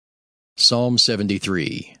Psalm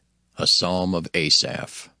 73, a psalm of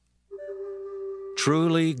Asaph.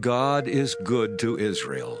 Truly God is good to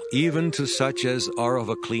Israel, even to such as are of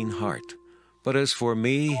a clean heart. But as for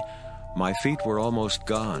me, my feet were almost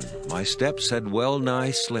gone, my steps had well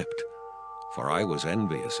nigh slipped. For I was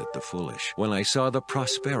envious at the foolish, when I saw the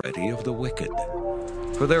prosperity of the wicked.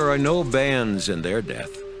 For there are no bands in their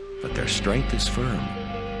death, but their strength is firm.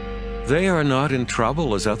 They are not in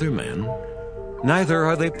trouble as other men, neither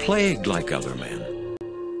are they plagued like other men.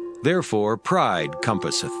 Therefore pride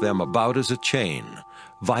compasseth them about as a chain,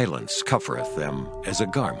 violence covereth them as a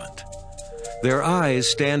garment. Their eyes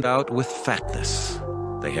stand out with fatness,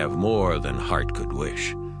 they have more than heart could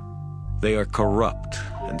wish. They are corrupt,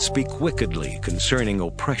 and speak wickedly concerning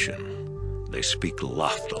oppression. They speak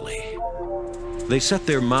loftily. They set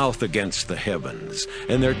their mouth against the heavens,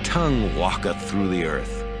 and their tongue walketh through the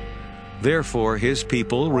earth. Therefore his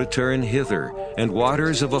people return hither, and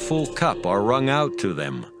waters of a full cup are wrung out to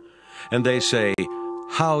them. And they say,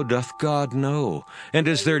 How doth God know? And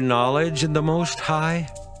is there knowledge in the Most High?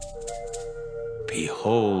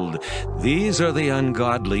 Behold, these are the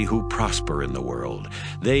ungodly who prosper in the world.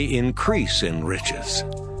 They increase in riches.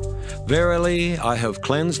 Verily, I have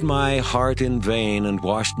cleansed my heart in vain and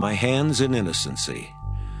washed my hands in innocency.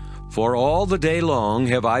 For all the day long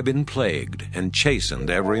have I been plagued and chastened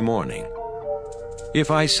every morning.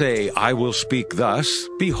 If I say, I will speak thus,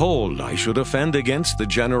 behold, I should offend against the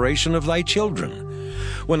generation of thy children.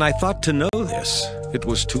 When I thought to know this, it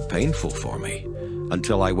was too painful for me,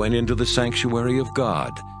 until I went into the sanctuary of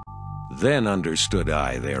God. Then understood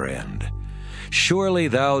I their end. Surely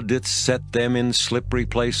thou didst set them in slippery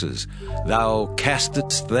places. Thou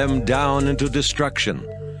castedst them down into destruction.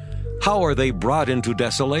 How are they brought into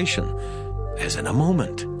desolation? As in a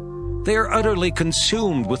moment. They are utterly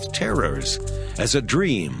consumed with terrors, as a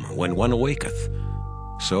dream when one awaketh.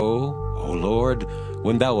 So, O Lord,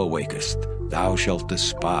 when thou awakest, thou shalt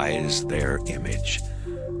despise their image.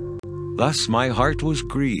 Thus my heart was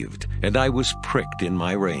grieved, and I was pricked in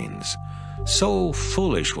my reins. So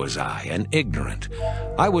foolish was I, and ignorant.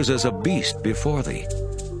 I was as a beast before thee.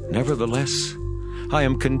 Nevertheless, I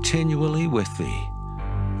am continually with thee.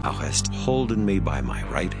 Thou hast holden me by my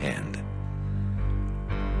right hand.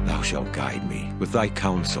 Thou shalt guide me with thy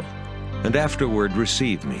counsel, and afterward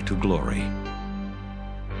receive me to glory.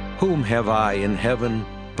 Whom have I in heaven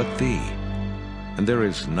but thee? And there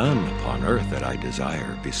is none upon earth that I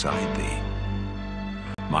desire beside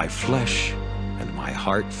thee. My flesh and my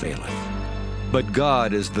heart faileth, but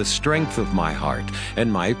God is the strength of my heart,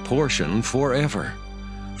 and my portion forever.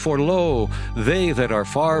 For lo, they that are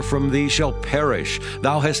far from thee shall perish.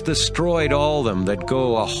 Thou hast destroyed all them that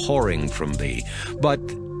go a-whoring from thee. But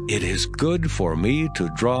it is good for me to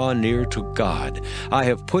draw near to God. I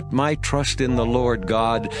have put my trust in the Lord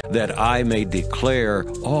God, that I may declare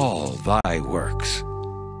all thy works.